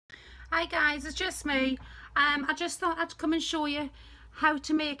Hi guys, it's just me. I just thought I'd come and show you how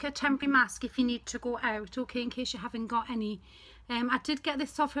to make a temporary mask if you need to go out, okay, in case you haven't got any. I did get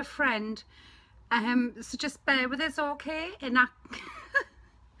this off a friend, so just bear with us, okay?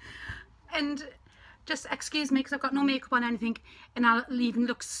 And just excuse me because I've got no makeup on or anything, and I'll even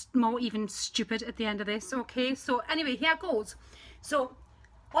look more even stupid at the end of this, okay? So anyway, here goes. So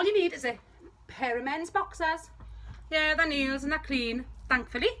all you need is a pair of men's boxers. Yeah, they're new and they're clean,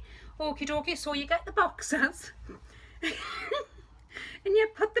 thankfully. Okie dokie, so you get the boxers and you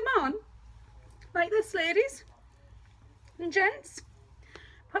put them on like this, ladies and gents.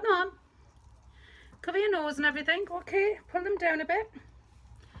 Put them on, cover your nose and everything, okay? Pull them down a bit.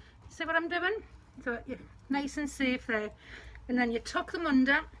 See what I'm doing? So you're nice and safe there. And then you tuck them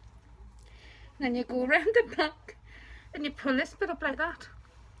under, and then you go around the back and you pull this bit up like that.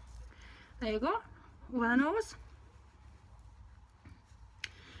 There you go, over the nose.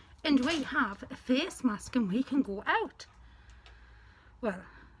 And we have a face mask and we can go out. Well,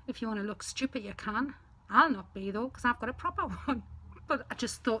 if you want to look stupid you can. I'll not be though, because I've got a proper one. But I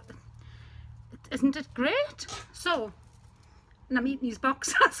just thought, isn't it great? So, and I'm eating these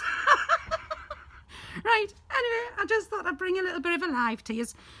boxers. Right, anyway, I just thought I'd bring a little bit of a life to you.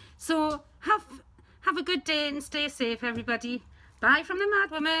 So, have a good day and stay safe, everybody. Bye from the Mad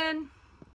Woman.